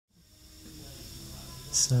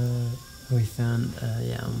So we found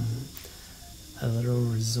a little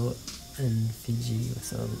resort in Fiji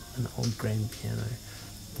with an old grand piano,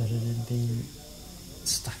 but it had been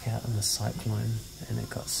stuck out in a cyclone and it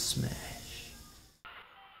got smashed.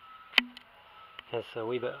 It's a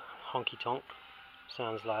wee bit honky tonk,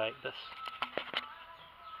 sounds like this.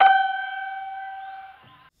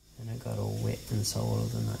 And it got all wet, and so all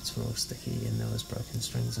of the notes were all sticky and there was broken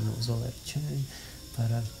strings and it was all out of tune,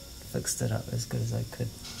 but I fixed it up as good as I could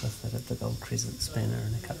with a big old crescent spanner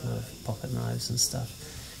and a couple of pocket knives and stuff,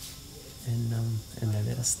 and they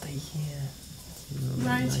let us stay here.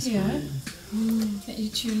 Right nice here? That you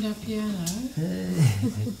tuned up piano.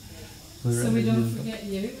 So we don't forget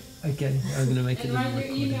you. Okay, I'm going to make it. And write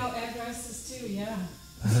your email addresses too, yeah.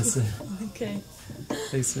 Okay.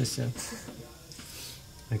 Thanks, Michelle.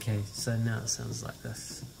 Okay, so now it sounds like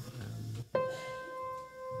this.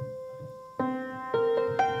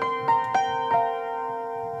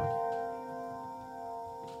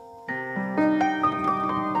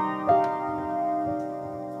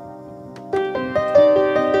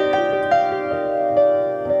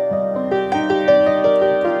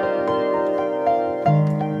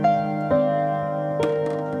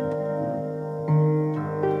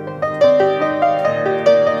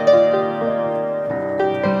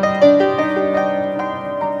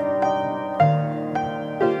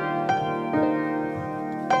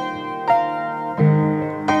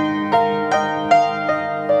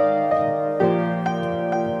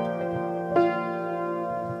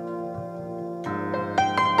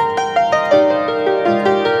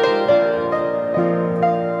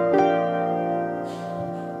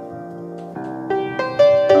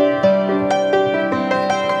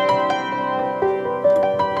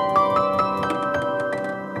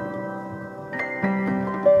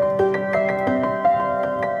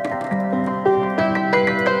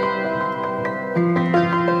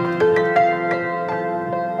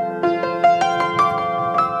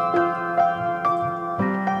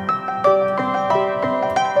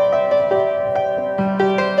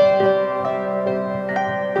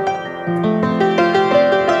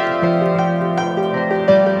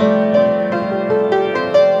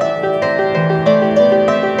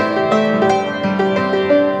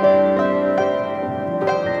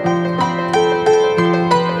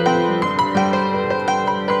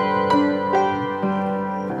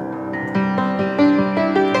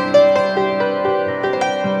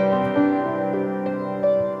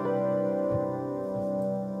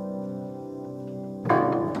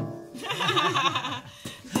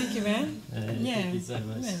 Thank you, man. Thank you so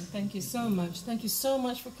much. Man, thank you so much. Thank you so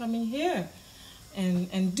much for coming here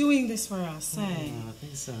and doing this for us.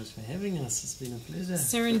 Thanks so much for having us. It's been a pleasure.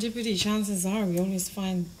 Serendipity, chances are we always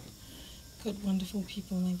find good, wonderful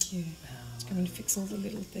people like you. Come and fix all the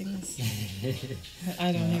little things that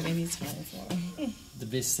I don't have any time for. The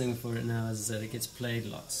best thing for it now is that it gets played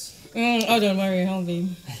lots. Oh, don't worry, I'll be.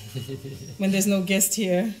 When there's no guest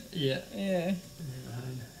here. Yeah.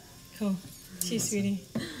 Cool. Cheers, sweetie.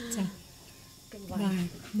 Goodbye. Bye.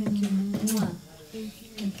 Thank you.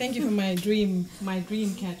 And thank you for my dream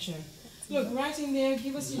catcher. Look, right in there,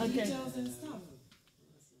 give us your details and stuff.